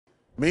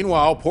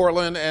Meanwhile,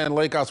 Portland and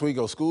Lake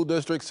Oswego school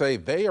districts say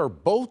they are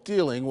both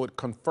dealing with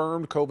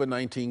confirmed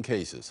COVID-19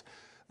 cases.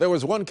 There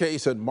was one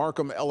case at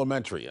Markham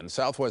Elementary in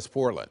Southwest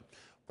Portland.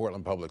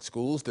 Portland Public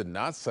Schools did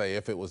not say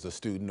if it was a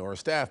student or a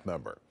staff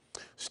member.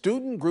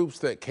 Student groups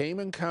that came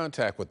in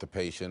contact with the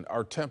patient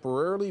are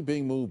temporarily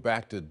being moved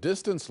back to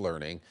distance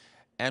learning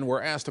and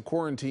were asked to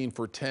quarantine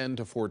for 10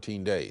 to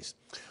 14 days.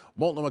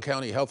 Multnomah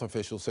County health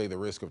officials say the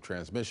risk of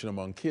transmission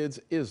among kids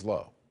is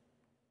low.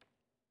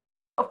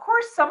 Of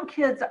course, some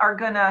kids are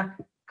going to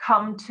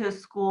come to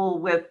school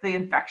with the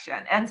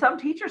infection, and some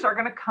teachers are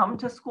going to come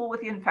to school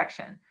with the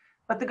infection.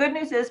 But the good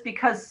news is,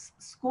 because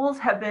schools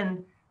have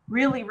been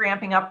really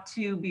ramping up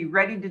to be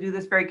ready to do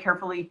this very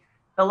carefully,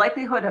 the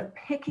likelihood of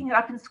picking it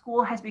up in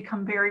school has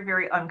become very,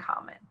 very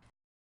uncommon.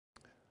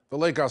 The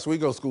Lake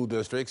Oswego School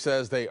District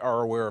says they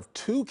are aware of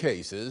 2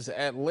 cases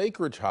at Lake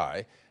Ridge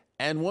High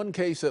and 1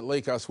 case at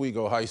Lake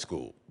Oswego High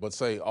School, but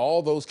say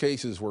all those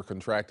cases were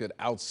contracted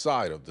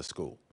outside of the school.